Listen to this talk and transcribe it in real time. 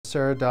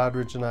Sarah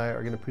Doddridge and I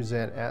are going to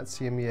present at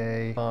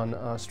CMEA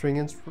on string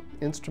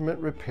instrument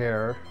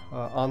repair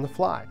on the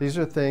fly. These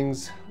are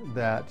things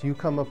that you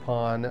come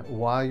upon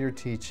while you're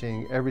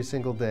teaching every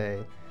single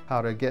day.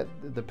 How to get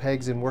the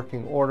pegs in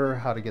working order,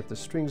 how to get the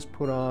strings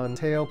put on,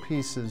 tail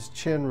pieces,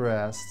 chin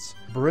rests,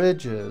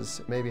 bridges,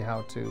 maybe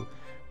how to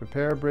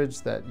repair a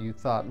bridge that you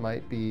thought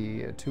might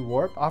be too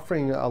warped.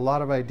 Offering a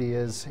lot of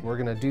ideas. We're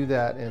going to do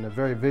that in a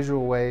very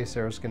visual way.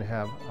 Sarah's going to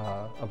have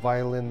a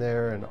violin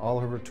there and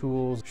all of her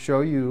tools,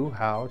 show you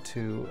how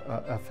to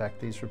effect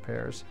these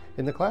repairs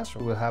in the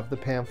classroom. We'll have the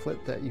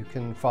pamphlet that you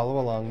can follow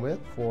along with.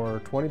 For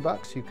 20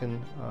 bucks you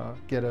can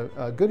get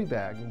a goodie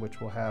bag, which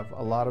will have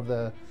a lot of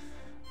the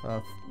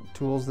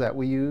tools that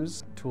we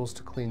use, tools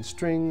to clean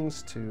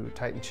strings, to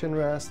tighten chin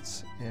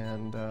rests,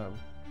 and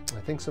I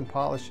think some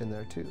polish in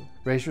there too.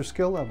 Raise your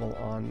skill level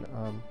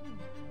on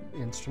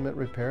instrument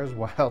repairs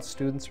while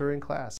students are in class.